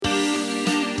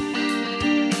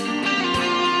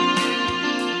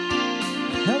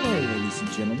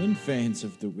segments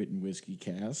of the Wit and Whiskey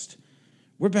cast.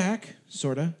 We're back,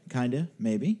 sorta, kinda,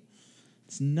 maybe.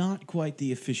 It's not quite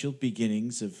the official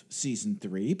beginnings of Season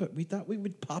 3, but we thought we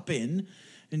would pop in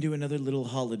and do another little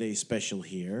holiday special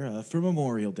here for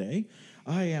Memorial Day.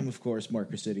 I am, of course,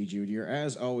 Mark Rossetti Jr.,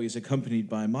 as always, accompanied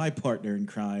by my partner in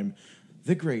crime,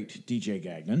 the great DJ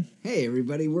Gagnon. Hey,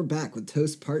 everybody, we're back with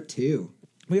Toast Part 2.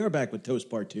 We are back with Toast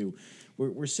Part 2.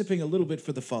 We're sipping a little bit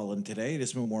for the fallen today. It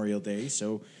is Memorial Day,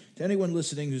 so to anyone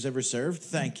listening who's ever served,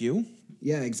 thank you.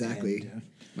 Yeah, exactly.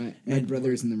 My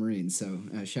brother's in the Marines, so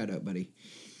shout out, buddy.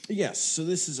 Yes, so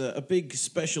this is a big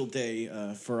special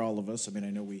day for all of us. I mean, I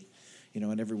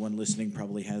know and everyone listening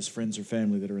probably has friends or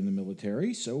family that are in the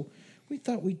military, so we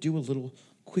thought we'd do a little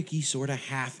quickie sort of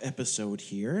half episode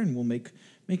here, and we'll make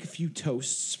a few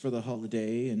toasts for the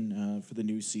holiday and for the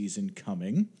new season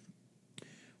coming.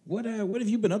 What have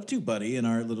you been up to, buddy, in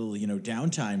our little,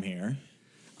 downtime here?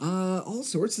 All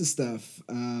sorts of stuff.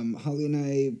 Holly and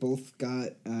I both got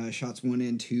shots 1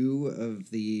 and 2 of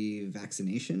the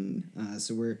vaccination.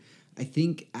 So I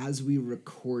think as we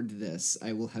record this,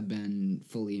 I will have been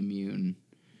fully immune.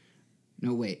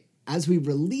 No, wait. As we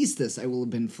release this, I will have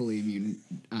been fully immune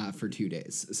for 2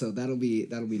 days. So that'll be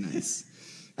nice.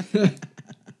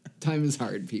 Time is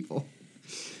hard, people.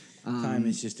 Time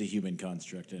is just a human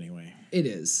construct anyway. It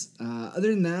is.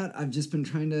 Other than that, I've just been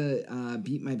trying to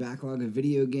beat my backlog of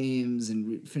video games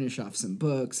and finish off some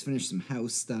books, finish some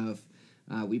house stuff.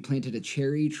 We planted a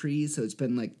cherry tree, so it's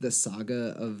been like the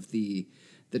saga of the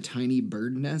tiny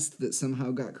bird nest that somehow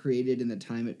got created in the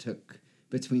time it took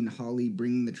between Holly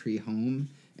bringing the tree home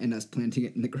and us planting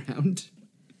it in the ground.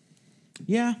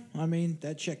 Yeah, I mean,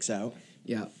 that checks out.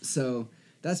 Yeah, so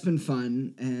that's been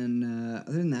fun. And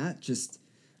other than that, just...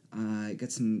 I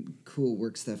got some cool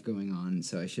work stuff going on,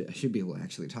 so I should be able to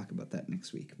actually talk about that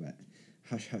next week, but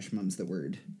hush, hush, mum's the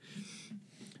word.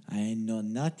 I know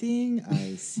nothing.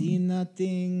 I see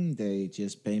nothing. They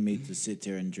just pay me to sit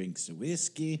there and drink some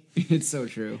whiskey. It's so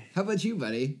true. How about you,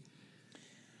 buddy?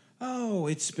 Oh,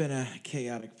 it's been a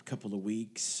chaotic couple of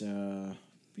weeks.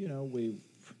 We've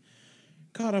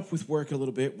caught up with work a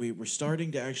little bit. We're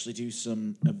starting to actually do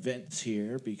some events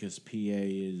here because PA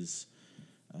is...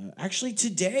 actually,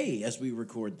 today, as we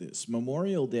record this,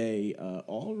 Memorial Day,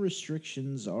 all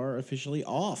restrictions are officially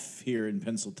off here in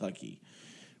Pennsylvania.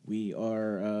 We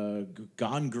are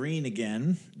gone green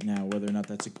again. Now, whether or not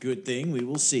that's a good thing, we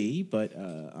will see, but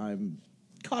I'm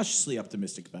cautiously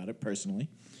optimistic about it, personally.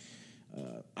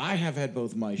 I have had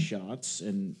both my shots,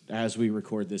 and as we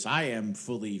record this, I am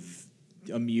fully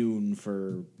immune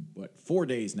for, 4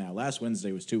 days now. Last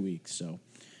Wednesday was 2 weeks, so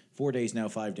 4 days now,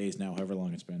 5 days now, however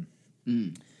long it's been.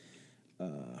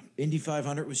 Indy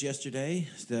 500 was yesterday.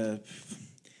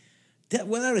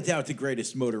 Without a doubt, the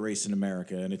greatest motor race in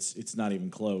America, and it's not even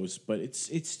close. But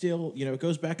it's still, it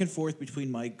goes back and forth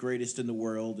between my greatest in the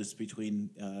world. It's between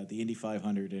the Indy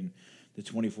 500 and the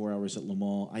 24 Hours at Le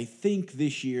Mans. I think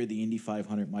this year the Indy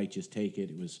 500 might just take it.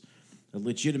 It was a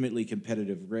legitimately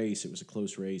competitive race. It was a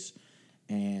close race.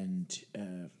 And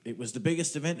it was the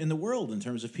biggest event in the world in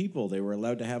terms of people. They were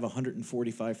allowed to have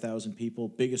 145,000 people,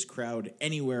 biggest crowd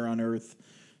anywhere on Earth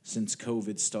since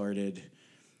COVID started.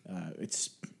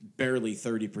 It's barely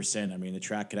 30%. I mean, the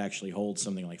track could actually hold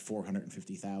something like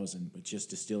 450,000, but just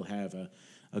to still have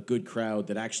a good crowd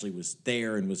that actually was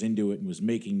there and was into it and was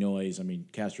making noise. I mean,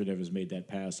 Castroneves has made that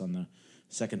pass on the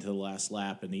second to the last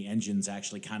lap, and the engines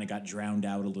actually kind of got drowned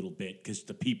out a little bit because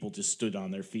the people just stood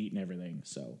on their feet and everything.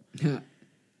 So...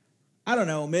 I don't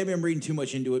know. Maybe I'm reading too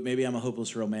much into it. Maybe I'm a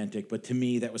hopeless romantic. But to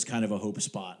me, that was kind of a hope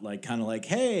spot. Kind of like,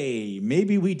 hey,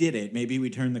 maybe we did it. Maybe we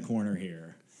turned the corner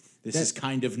here. This is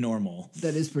kind of normal.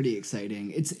 That is pretty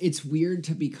exciting. It's weird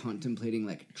to be contemplating,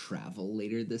 travel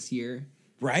later this year.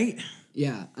 Right?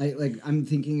 Yeah. I'm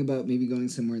thinking about maybe going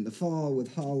somewhere in the fall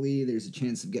with Holly. There's a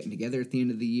chance of getting together at the end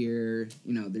of the year.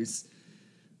 There's...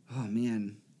 Oh,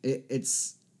 man.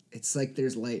 It's like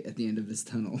there's light at the end of this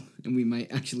tunnel, and we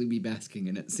might actually be basking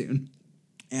in it soon.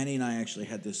 Annie and I actually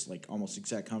had this, almost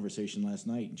exact conversation last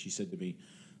night, and she said to me,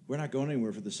 we're not going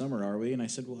anywhere for the summer, are we? And I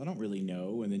said, well, I don't really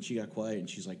know. And then she got quiet, and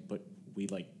she's like, but we,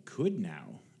 could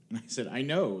now. And I said, I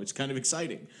know. It's kind of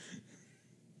exciting.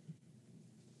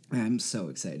 I'm so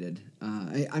excited.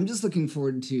 I'm just looking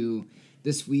forward to...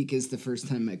 This week is the first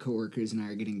time my coworkers and I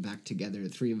are getting back together.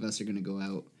 3 of us are going to go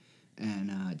out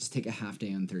and just take a half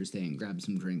day on Thursday and grab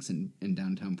some drinks in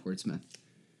downtown Portsmouth.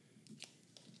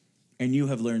 And you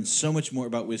have learned so much more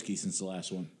about whiskey since the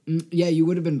last one. Yeah, you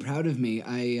would have been proud of me.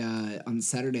 On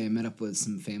Saturday I met up with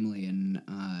some family, and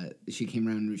she came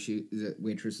around and the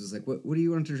waitress was like, what do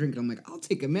you want to drink? And I'm like, I'll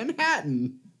take a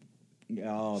Manhattan.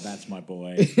 Oh, that's my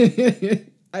boy.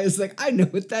 I was like, I know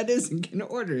what that is and can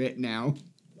order it now.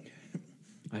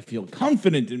 I feel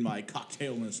confident in my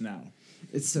cocktailness now.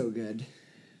 It's so good.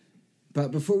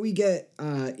 But before we get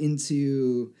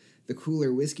into the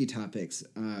cooler whiskey topics,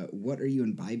 what are you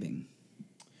imbibing?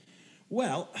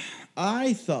 Well,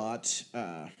 I thought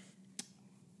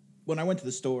when I went to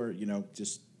the store, oh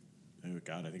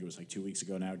God, I think it was like 2 weeks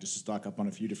ago now, just to stock up on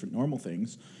a few different normal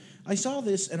things, I saw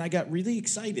this and I got really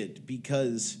excited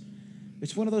because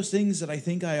it's one of those things that I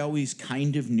think I always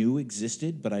kind of knew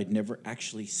existed, but I'd never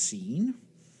actually seen.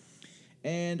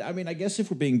 And, I mean, I guess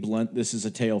if we're being blunt, this is a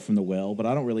tale from the well, but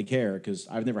I don't really care because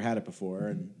I've never had it before,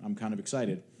 and I'm kind of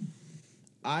excited.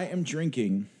 I am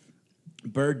drinking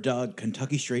Bird Dog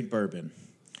Kentucky Straight Bourbon.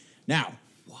 Now,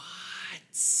 What?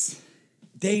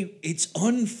 it's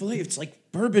unflavored. It's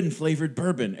like bourbon-flavored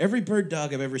bourbon. Every Bird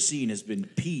Dog I've ever seen has been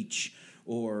peach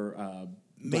or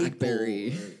maple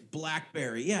Blackberry. or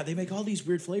blackberry. Yeah, they make all these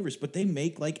weird flavors, but they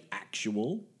make, like,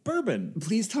 actual bourbon.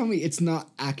 Please tell me it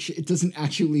doesn't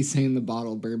actually say in the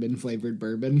bottle bourbon flavored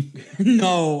bourbon.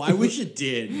 No, I wish it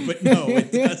did, but no,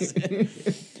 it doesn't.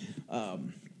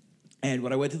 And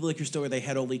when I went to the liquor store, they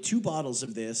had only 2 bottles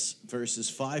of this versus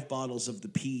 5 bottles of the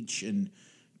peach and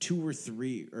 2 or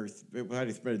 3, or it might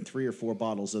have been 3 or 4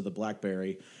 bottles of the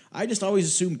blackberry. I just always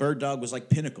assumed Bird Dog was like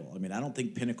Pinnacle. I mean, I don't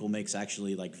think Pinnacle makes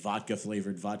actually like vodka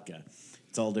flavored vodka.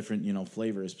 It's all different,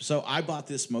 flavors. So I bought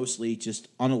this mostly just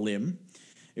on a limb.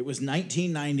 It was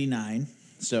 $19.99,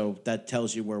 so that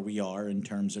tells you where we are in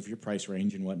terms of your price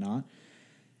range and whatnot.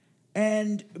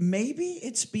 And maybe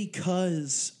it's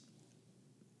because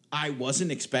I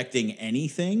wasn't expecting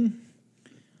anything.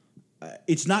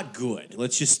 It's not good.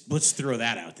 Let's throw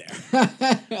that out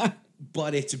there.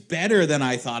 But it's better than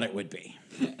I thought it would be.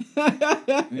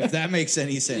 If that makes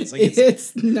any sense. Like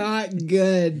it's not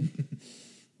good.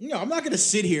 I'm not going to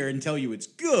sit here and tell you it's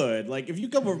good. Like, if you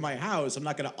come over to my house, I'm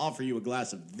not going to offer you a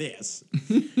glass of this.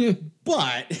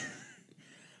 But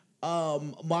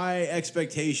my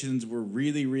expectations were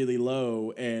really, really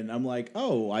low, and I'm like,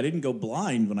 oh, I didn't go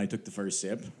blind when I took the first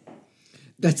sip.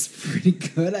 That's pretty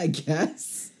good, I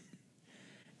guess.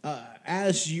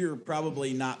 As you're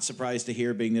probably not surprised to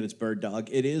hear, being that it's Bird Dog,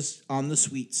 it is on the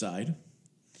sweet side.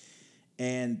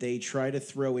 And they try to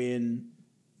throw in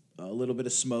a little bit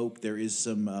of smoke. There is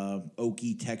some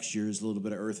oaky textures, a little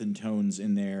bit of earthen tones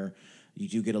in there. You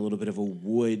do get a little bit of a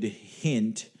wood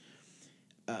hint.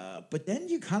 But then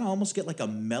you kind of almost get like a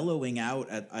mellowing out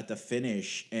at the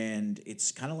finish, and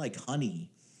it's kind of like honey.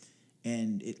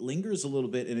 And it lingers a little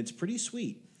bit, and it's pretty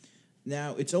sweet.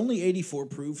 Now, it's only 84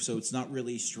 proof, so it's not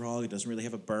really strong. It doesn't really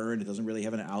have a burn. It doesn't really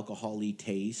have an alcohol-y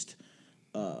taste.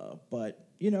 But,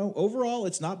 overall,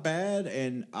 it's not bad,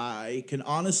 and I can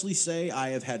honestly say I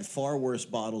have had far worse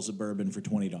bottles of bourbon for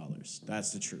 $20.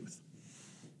 That's the truth.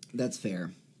 That's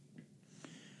fair.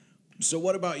 So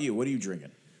what about you? What are you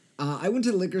drinking? I went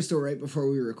to the liquor store right before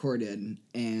we recorded,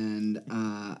 and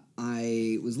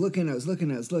I was looking.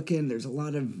 There's a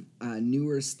lot of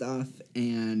newer stuff,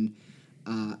 and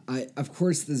of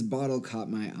course, this bottle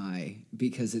caught my eye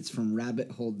because it's from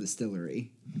Rabbit Hole Distillery.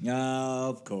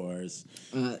 Of course.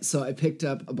 So I picked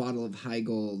up a bottle of High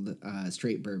Gold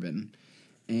straight bourbon,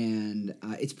 and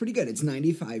it's pretty good. It's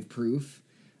 95 proof.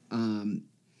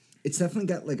 It's definitely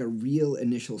got like a real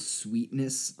initial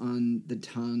sweetness on the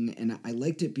tongue, and I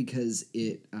liked it because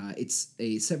it's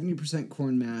a 70%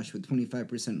 corn mash with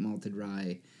 25% malted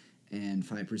rye and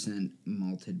 5%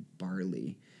 malted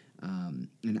barley.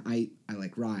 And I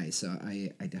like rye, so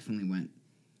I definitely went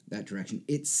that direction.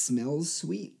 It smells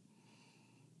sweet,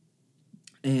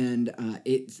 and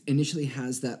it initially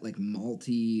has that like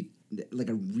malty, like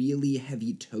a really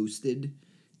heavy toasted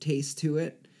taste to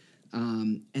it.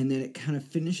 And then it kind of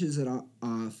finishes it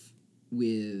off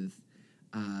with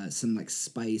some like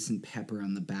spice and pepper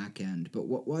on the back end. But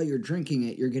while you're drinking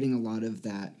it, you're getting a lot of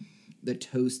the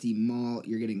toasty malt.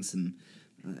 You're getting some,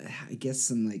 I guess,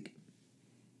 some like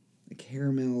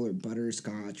caramel or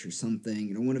butterscotch or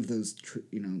something. One of those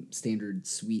standard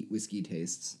sweet whiskey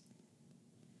tastes.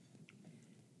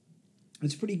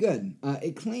 It's pretty good.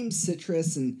 It claims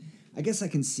citrus, and I guess I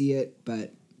can see it,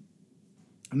 but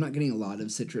I'm not getting a lot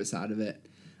of citrus out of it,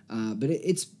 but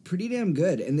it's pretty damn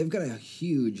good. And they've got a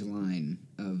huge line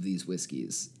of these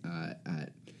whiskeys.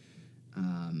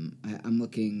 I'm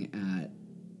looking at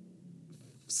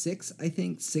 6, I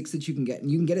think, 6 that you can get. And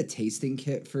you can get a tasting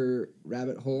kit for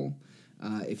Rabbit Hole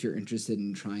if you're interested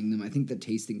in trying them. I think the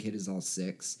tasting kit is all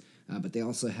 6, but they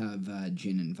also have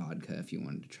gin and vodka if you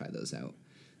wanted to try those out.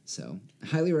 So I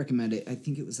highly recommend it. I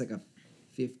think it was like a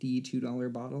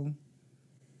 $52 bottle.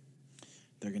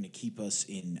 They're going to keep us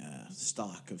in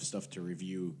stock of stuff to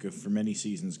review for many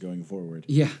seasons going forward.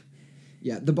 Yeah.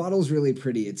 Yeah, the bottle's really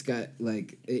pretty. It's got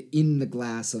like in the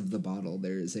glass of the bottle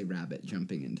there is a rabbit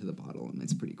jumping into the bottle, and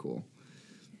it's pretty cool.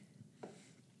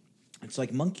 It's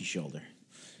like monkey shoulder.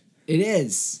 It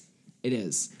is. It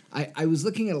is. I was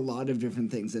looking at a lot of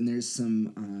different things, and there's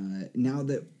some now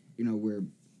that we're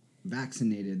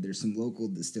vaccinated. There's some local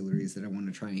distilleries that I want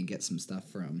to try and get some stuff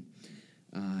from.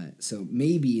 So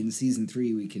maybe in season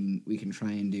 3 we can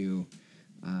try and do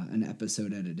an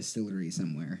episode at a distillery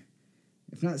somewhere.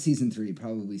 If not season 3,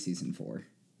 probably season 4.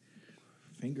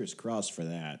 Fingers crossed for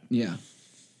that. Yeah.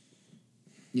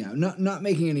 Yeah, not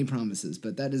making any promises,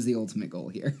 but that is the ultimate goal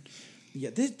here. Yeah,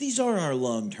 these are our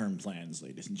long-term plans,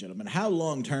 ladies and gentlemen. How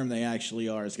long-term they actually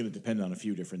are is going to depend on a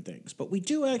few different things. But we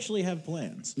do actually have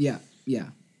plans. Yeah.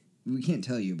 We can't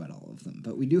tell you about all of them,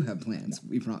 but we do have plans.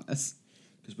 We promise.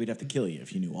 Because we'd have to kill you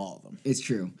if you knew all of them. It's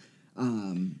true.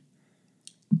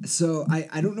 So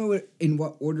I don't know in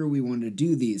what order we want to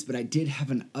do these, but I did have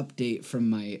an update from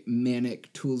my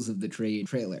Manic Tools of the Trade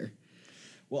trailer.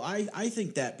 Well, I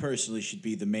think that personally should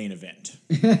be the main event.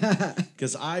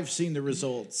 Because I've seen the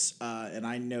results, and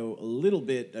I know a little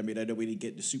bit. I mean, I know we didn't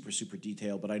get into super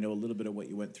detail, but I know a little bit of what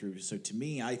you went through. So to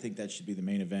me, I think that should be the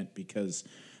main event because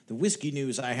the whiskey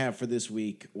news I have for this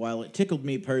week, while it tickled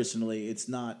me personally, it's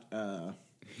not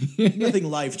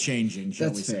nothing life-changing,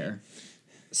 shall we say. That's fair.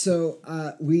 So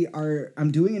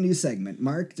I'm doing a new segment.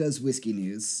 Mark does whiskey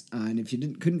news, and if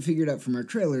you couldn't figure it out from our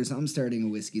trailers, I'm starting a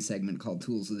whiskey segment called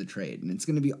Tools of the Trade, and it's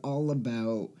going to be all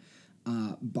about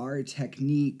bar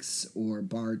techniques or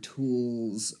bar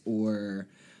tools or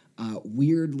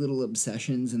weird little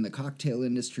obsessions in the cocktail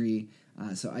industry.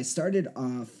 So I started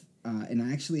off, and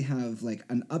I actually have like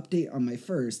an update on my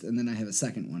first, and then I have a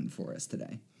second one for us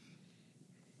today.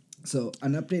 So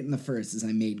an update in the first is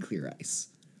I made clear ice.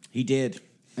 He did.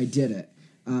 I did it.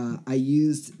 I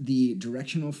used the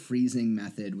directional freezing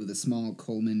method with a small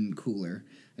Coleman cooler.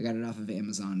 I got it off of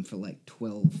Amazon for like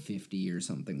 $12.50 or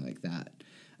something like that.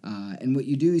 And what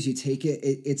you do is you take it.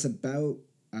 It's about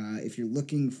if you're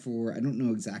looking for, I don't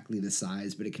know exactly the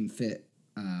size, but it can fit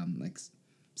like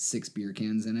 6 beer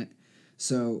cans in it.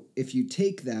 So if you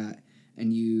take that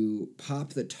and you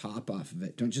pop the top off of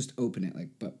it, don't just open it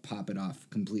but pop it off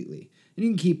completely. And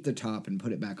you can keep the top and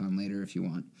put it back on later if you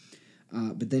want.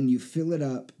 But then you fill it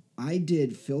up. I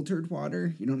did filtered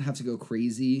water. You don't have to go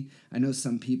crazy. I know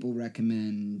some people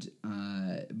recommend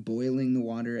boiling the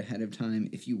water ahead of time.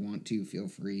 If you want to, feel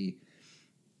free.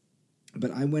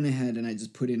 But I went ahead and I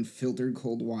just put in filtered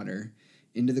cold water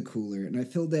into the cooler, and I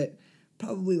filled it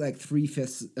probably like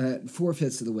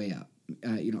 4/5 of the way up.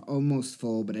 Almost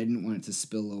full, but I didn't want it to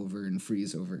spill over and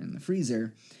freeze over in the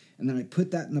freezer. And then I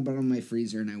put that in the bottom of my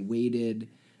freezer, and I waited.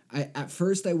 At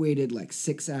first I waited like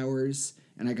 6 hours,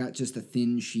 and I got just a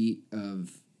thin sheet of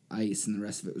ice, and the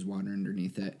rest of it was water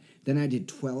underneath it. Then I did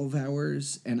 12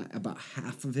 hours, and about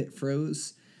half of it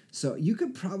froze. So you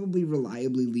could probably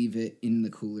reliably leave it in the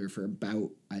cooler for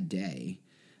about a day,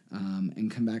 and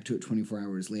come back to it 24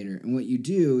 hours later. And what you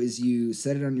do is you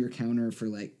set it on your counter for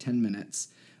like 10 minutes,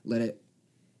 let it,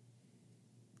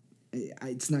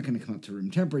 it's not going to come up to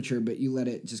room temperature, but you let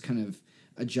it just kind of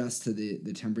adjust to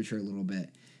the temperature a little bit.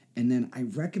 And then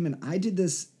I did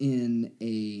this in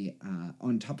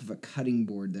on top of a cutting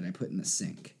board that I put in the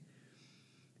sink.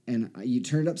 And you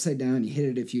turn it upside down, you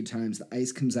hit it a few times, the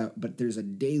ice comes out, but there's a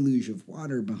deluge of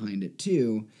water behind it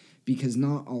too, because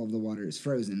not all of the water is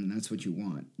frozen, and that's what you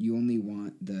want. You only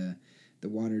want the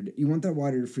water, you want that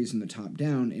water to freeze from the top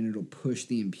down, and it'll push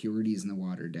the impurities in the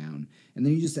water down. And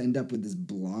then you just end up with this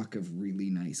block of really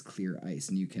nice clear ice,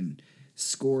 and you can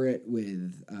score it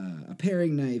with a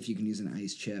paring knife. You can use an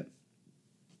ice chip.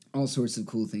 All sorts of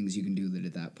cool things you can do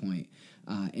at that point.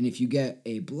 And if you get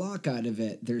a block out of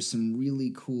it, there's some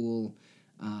really cool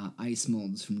ice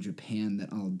molds from Japan that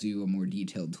I'll do a more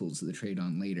detailed Tools of the Trade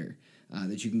on later,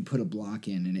 that you can put a block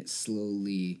in, and it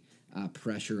slowly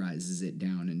pressurizes it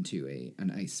down into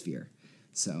an ice sphere.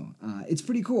 So it's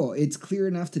pretty cool. It's clear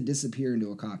enough to disappear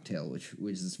into a cocktail, which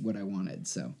is what I wanted.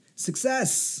 So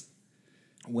success!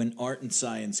 When art and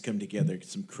science come together,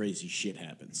 some crazy shit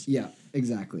happens. Yeah,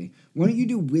 exactly. Why don't you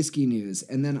do whiskey news,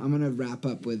 and then I'm going to wrap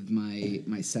up with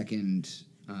my second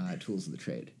Tools of the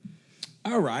Trade.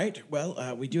 All right.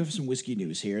 Well, we do have some whiskey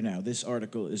news here. Now, this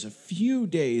article is a few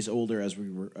days older as we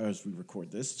record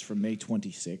this. It's from May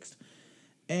 26th.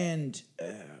 And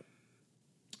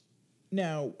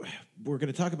now we're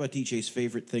going to talk about DJ's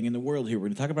favorite thing in the world here. We're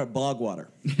going to talk about bog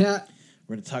water. We're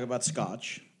going to talk about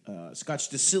Scotch. Scotch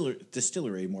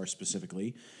Distillery, more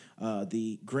specifically,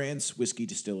 the Grant's Whiskey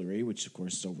Distillery, which, of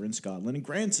course, is over in Scotland. And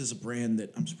Grant's is a brand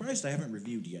that I'm surprised I haven't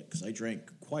reviewed yet, because I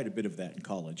drank quite a bit of that in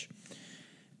college.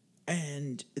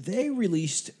 And they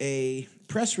released a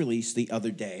press release the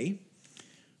other day,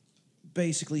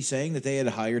 basically saying that they had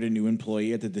hired a new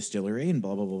employee at the distillery and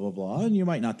blah, blah, blah, blah, blah. And you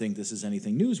might not think this is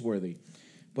anything newsworthy.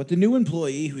 But the new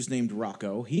employee, who's named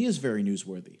Rocco, he is very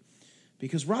newsworthy.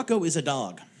 Because Rocco is a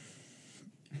dog.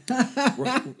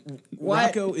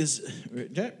 Rocco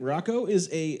is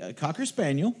a Cocker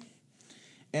Spaniel.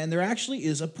 And there actually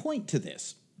is a point to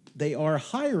this. They are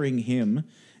hiring him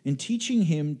and teaching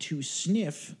him to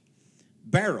sniff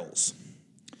barrels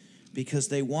because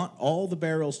they want all the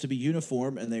barrels to be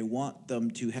uniform and they want them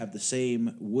to have the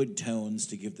same wood tones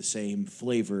to give the same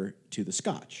flavor to the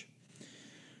scotch.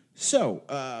 So,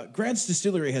 Grant's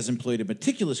Distillery has employed a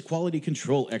meticulous quality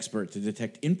control expert to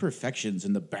detect imperfections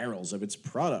in the barrels of its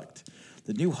product.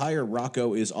 The new hire,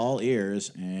 Rocco, is all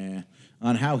ears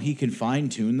on how he can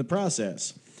fine-tune the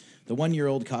process. The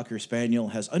 1-year-old Cocker Spaniel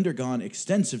has undergone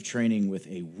extensive training with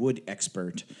a wood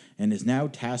expert and is now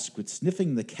tasked with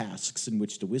sniffing the casks in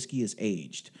which the whiskey is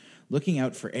aged, looking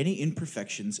out for any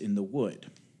imperfections in the wood.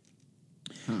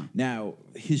 Now,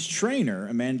 his trainer,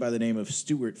 a man by the name of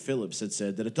Stuart Phillips, had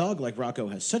said that a dog like Rocco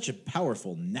has such a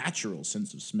powerful, natural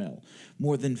sense of smell,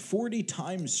 more than 40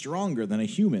 times stronger than a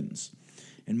human's.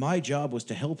 And my job was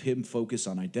to help him focus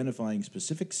on identifying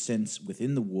specific scents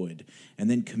within the wood and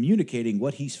then communicating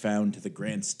what he's found to the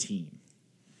Grant's team.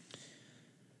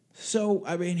 So,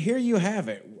 I mean, here you have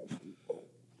it.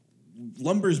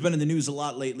 Lumber's been in the news a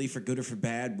lot lately for good or for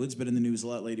bad. Wood's been in the news a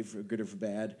lot lately for good or for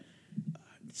bad.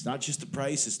 It's not just the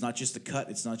price. It's not just the cut.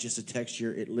 It's not just the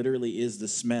texture. It literally is the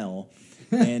smell.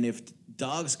 And if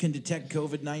dogs can detect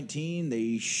COVID-19,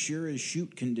 they sure as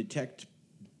shoot can detect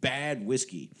bad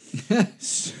whiskey.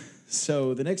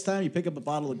 So the next time you pick up a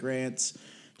bottle of Grant's,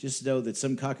 just know that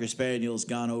some Cocker Spaniel's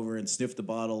gone over and sniffed the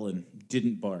bottle and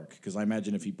didn't bark, because I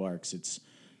imagine if he barks, it's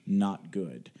not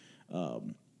good.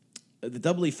 The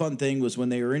doubly fun thing was when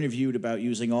they were interviewed about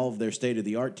using all of their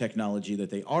state-of-the-art technology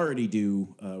that they already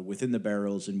do within the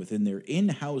barrels and within their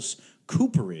in-house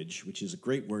cooperage, which is a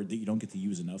great word that you don't get to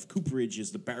use enough. Cooperage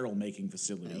is the barrel-making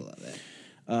facility. I love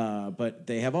it. But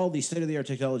they have all these state-of-the-art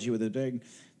technology with it.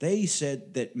 They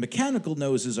said that mechanical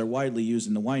noses are widely used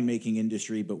in the winemaking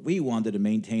industry, but we wanted to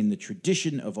maintain the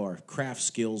tradition of our craft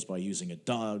skills by using a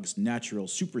dog's natural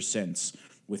super sense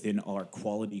within our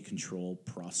quality control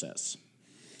process.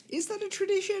 Is that a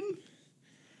tradition?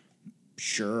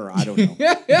 Sure, I don't know.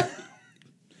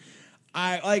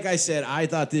 Like I said, I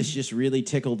thought this just really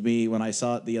tickled me when I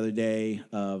saw it the other day.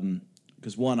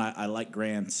 Because one, I like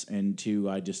Grant's, and two,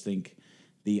 I just think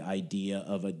the idea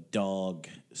of a dog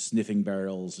sniffing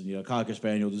barrels and, Cocker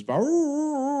Spaniel just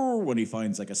when he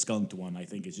finds like a skunked one, I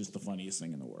think is just the funniest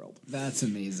thing in the world. That's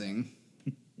amazing.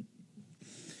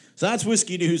 So that's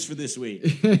whiskey news for this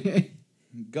week.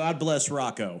 God bless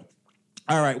Rocco.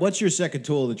 All right, what's your second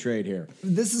tool of the trade here?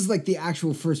 This is like the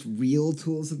actual first real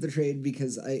tools of the trade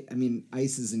because, I mean,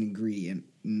 ice is an ingredient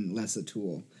and less a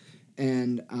tool.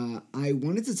 And I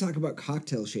wanted to talk about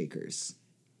cocktail shakers.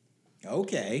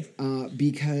 Okay.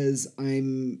 Because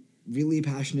I'm really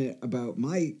passionate about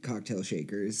my cocktail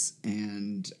shakers,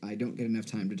 and I don't get enough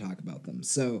time to talk about them.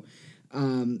 So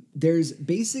there's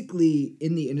basically,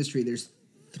 in the industry, there's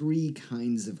 3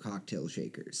 kinds of cocktail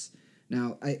shakers.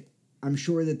 Now, I'm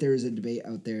sure that there's a debate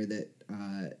out there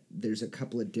that there's a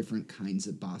couple of different kinds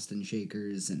of Boston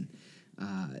shakers, and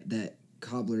that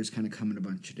cobblers kind of come in a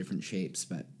bunch of different shapes,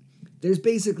 but there's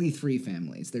basically 3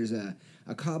 families. There's a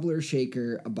cobbler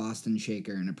shaker, a Boston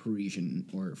shaker, and a Parisian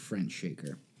or French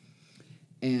shaker.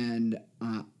 And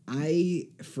I,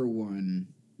 for one,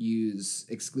 use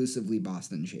exclusively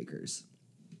Boston shakers.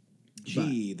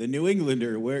 Gee, the New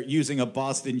Englander, we're using a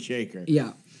Boston shaker.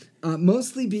 Yeah.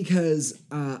 Mostly because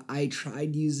I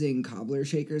tried using cobbler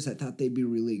shakers. I thought they'd be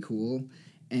really cool.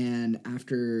 And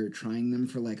after trying them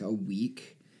for like a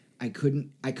week, I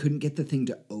couldn't get the thing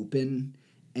to open,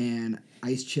 and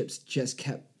ice chips just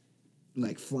kept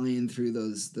like flying through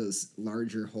those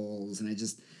larger holes, and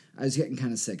I was getting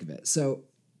kind of sick of it. So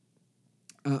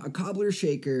a cobbler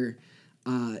shaker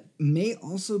may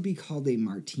also be called a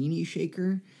martini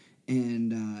shaker.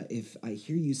 And if I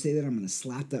hear you say that, I'm going to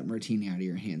slap that martini out of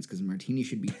your hands, because martini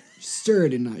should be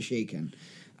stirred and not shaken.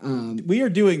 We are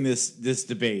doing this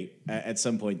debate at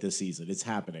some point this season. It's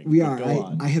happening. We are. Go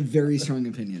on. I have very strong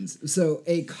opinions. So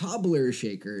a cobbler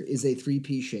shaker is a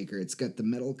 3-piece shaker. It's got the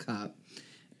metal cup,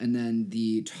 and then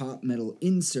the top metal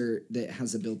insert that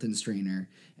has a built-in strainer,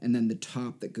 and then the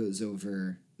top that goes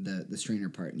over the strainer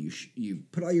part. And you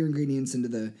put all your ingredients into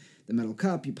the metal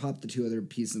cup, you pop the 2 other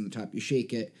pieces on the top, you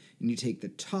shake it, and you take the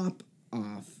top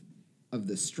off of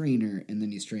the strainer, and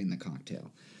then you strain the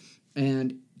cocktail.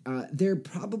 And they're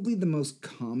probably the most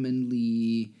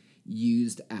commonly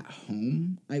used at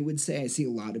home, I would say. I see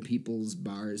a lot of people's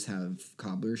bars have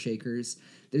cobbler shakers.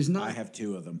 I have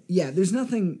 2 of them. Yeah, there's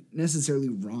nothing necessarily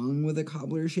wrong with a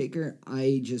cobbler shaker.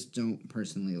 I just don't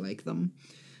personally like them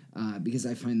because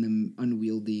I find them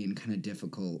unwieldy and kind of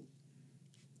difficult.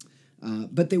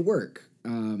 But they work.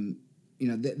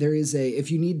 There is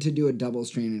if you need to do a double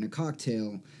strain in a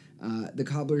cocktail, the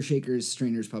cobbler shaker's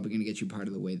strainer is probably going to get you part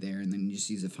of the way there, and then you just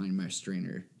use a fine mesh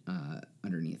strainer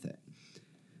underneath it.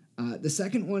 The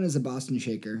second one is a Boston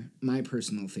shaker, my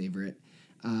personal favorite.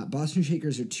 Boston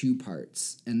shakers are 2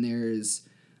 parts, and there's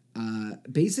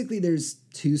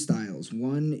 2 styles.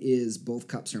 One is both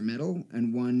cups are metal,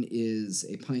 and one is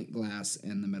a pint glass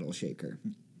and the metal shaker.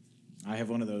 I have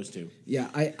one of those too. Yeah,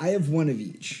 I have one of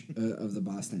each of the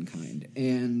Boston kind,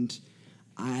 and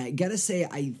I gotta say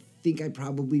I think I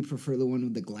probably prefer the one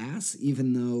with the glass,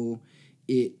 even though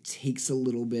it takes a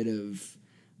little bit of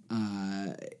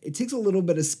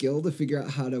skill to figure out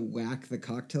how to whack the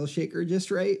cocktail shaker just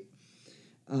right.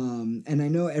 And I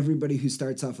know everybody who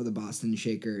starts off with a Boston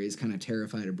shaker is kind of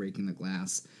terrified of breaking the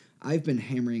glass. I've been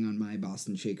hammering on my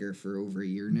Boston shaker for over a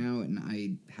year now, and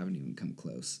I haven't even come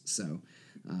close. So,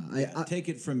 I take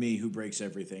it from me, who breaks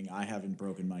everything. I haven't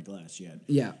broken my glass yet.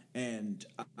 Yeah, and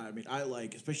I mean, I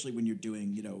like, especially when you're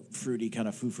doing, fruity kind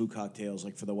of foo-foo cocktails,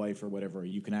 like for the wife or whatever.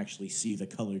 You can actually see the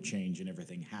color change and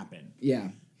everything happen. Yeah.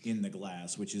 In the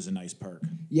glass, which is a nice perk.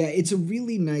 Yeah, it's a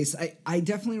really nice. I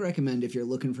definitely recommend if you're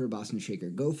looking for a Boston shaker,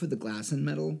 go for the glass and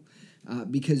metal,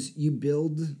 because you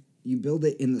build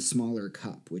it in the smaller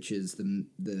cup, which is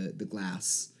the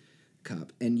glass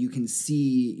cup, and you can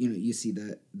see you see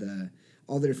the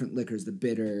all the different liquors, the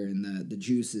bitter and the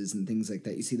juices and things like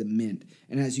that. You see the mint,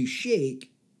 and as you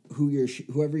shake,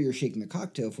 whoever you're shaking the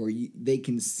cocktail for, they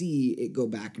can see it go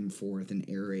back and forth and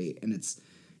aerate, and it's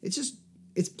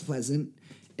pleasant.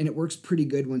 And it works pretty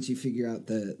good once you figure out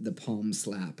the palm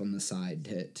slap on the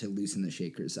side to loosen the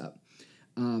shakers up.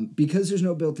 Because there's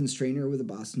no built-in strainer with a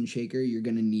Boston shaker, you're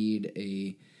going to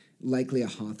need likely a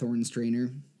Hawthorne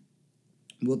strainer.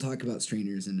 We'll talk about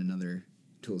strainers in another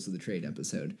Tools of the Trade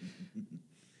episode.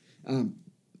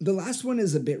 The last one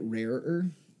is a bit rarer.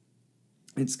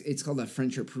 It's called a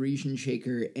French or Parisian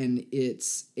shaker, and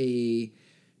it's a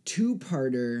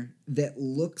 2-parter that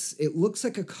looks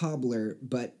like a cobbler,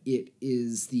 but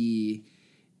it's the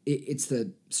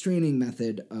straining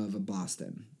method of a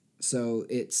Boston. So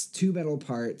it's 2 metal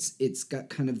parts. It's got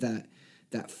kind of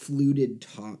that fluted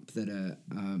top that a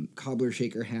cobbler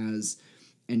shaker has,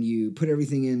 and you put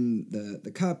everything in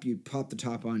the cup. You pop the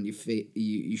top on.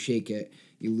 You shake it.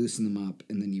 You loosen them up,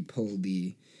 and then you pull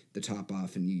the top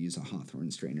off, and you use a Hawthorne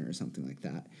strainer or something like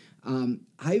that.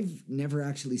 I've never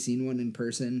actually seen one in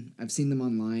person. I've seen them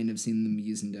online. I've seen them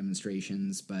used in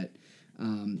demonstrations, but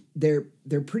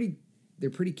they're pretty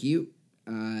cute.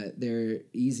 They're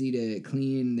easy to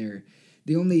clean.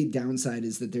 The only downside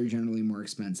is that they're generally more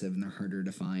expensive and they're harder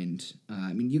to find.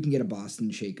 I mean, you can get a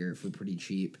Boston shaker for pretty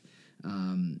cheap.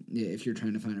 If you're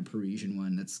trying to find a Parisian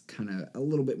one, that's kind of a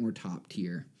little bit more top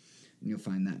tier, and you'll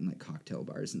find that in like cocktail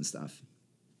bars and stuff.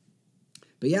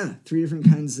 But yeah, 3 different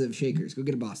kinds of shakers. Go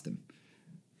get a Boston.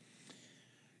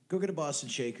 Go get a Boston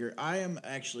shaker. I am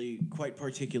actually quite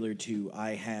particular to.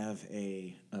 I have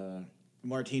a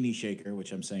martini shaker,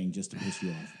 which I'm saying just to piss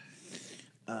you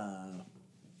off.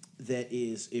 That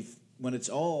is, when it's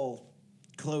all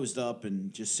closed up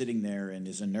and just sitting there and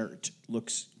is inert,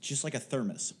 looks just like a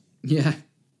thermos. Yeah.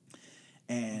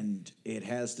 And it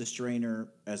has the strainer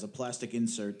as a plastic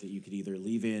insert that you could either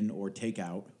leave in or take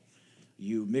out.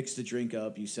 You mix the drink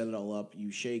up, you set it all up,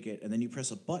 you shake it, and then you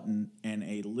press a button, and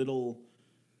a little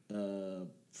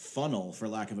funnel, for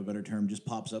lack of a better term, just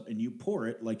pops up, and you pour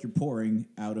it like you're pouring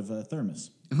out of a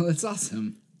thermos. Oh, that's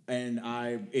awesome. And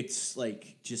it's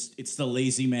the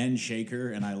lazy man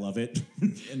shaker, and I love it.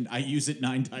 And I use it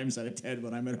 9 times out of 10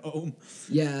 when I'm at home.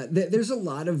 Yeah, there's a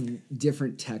lot of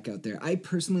different tech out there. I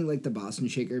personally like the Boston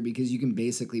shaker because you can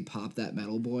basically pop that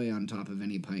metal boy on top of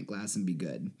any pint glass and be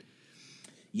good.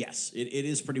 Yes, it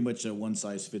is pretty much a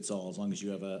one-size-fits-all. As long as you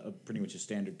have a pretty much a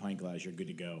standard pint glass, you're good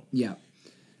to go. Yeah.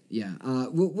 Yeah,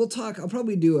 we'll talk. I'll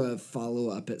probably do a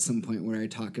follow-up at some point where I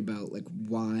talk about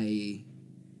why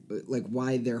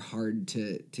they're hard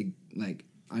to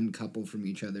uncouple from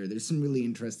each other. There's some really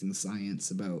interesting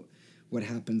science about what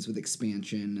happens with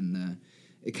expansion and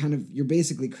you're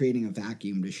basically creating a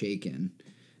vacuum to shake in,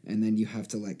 and then you have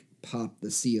to pop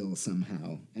the seal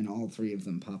somehow, and all 3 of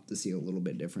them pop the seal a little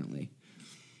bit differently.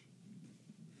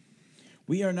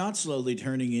 We are not slowly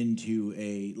turning into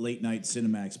a late-night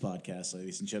Cinemax podcast,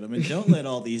 ladies and gentlemen. Don't let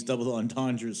all these double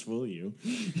entendres fool you.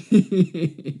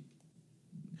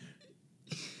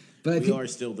 But I we think are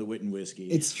still the Wit and Whiskey.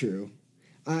 it's true.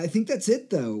 I think that's it,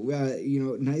 though.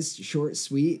 Nice, short,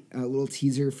 sweet, little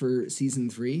teaser for season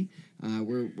 3.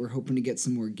 We're hoping to get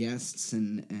some more guests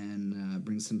and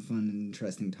bring some fun and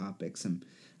interesting topics.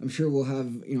 I'm sure we'll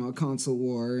have a console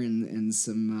war and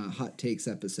some hot takes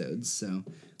episodes. So,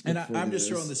 and I'm just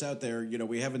throwing this out there.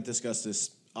 We haven't discussed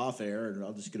this off air, and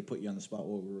I'm just going to put you on the spot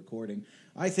while we're recording.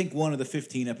 I think one of the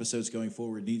 15 episodes going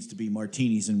forward needs to be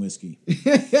martinis and whiskey.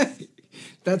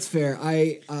 That's fair.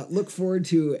 I look forward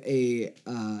to a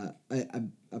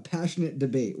passionate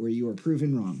debate where you are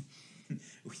proven wrong.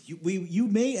 You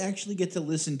may actually get to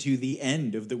listen to the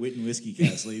end of the Wit and Whiskey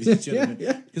cast, ladies and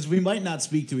gentlemen, because we might not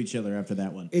speak to each other after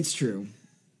that one. It's true.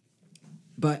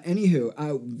 But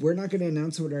anywho, we're not going to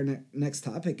announce what our next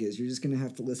topic is. You're just going to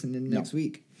have to listen in next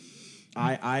week.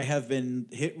 I have been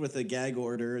hit with a gag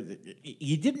order.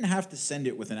 You didn't have to send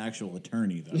it with an actual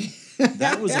attorney, though.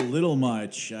 That was a little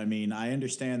much. I mean, I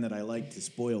understand that I like to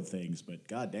spoil things, but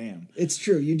goddamn. It's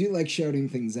true. You do like shouting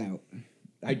things out.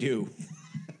 I do.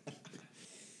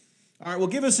 All right, well,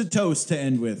 give us a toast to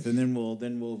end with, and then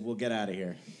we'll get out of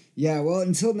here. Yeah, well,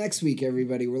 until next week,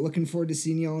 everybody. We're looking forward to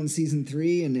seeing y'all in season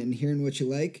 3 and hearing what you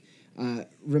like.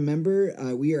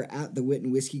 Remember, we are at the Wit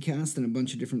and Whiskey Cast in a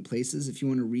bunch of different places. If you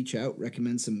want to reach out,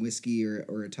 recommend some whiskey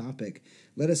or a topic,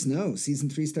 let us know. Season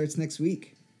 3 starts next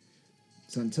week.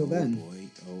 So until then. Oh boy,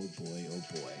 oh boy,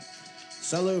 oh boy.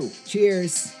 Salut.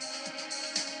 Cheers.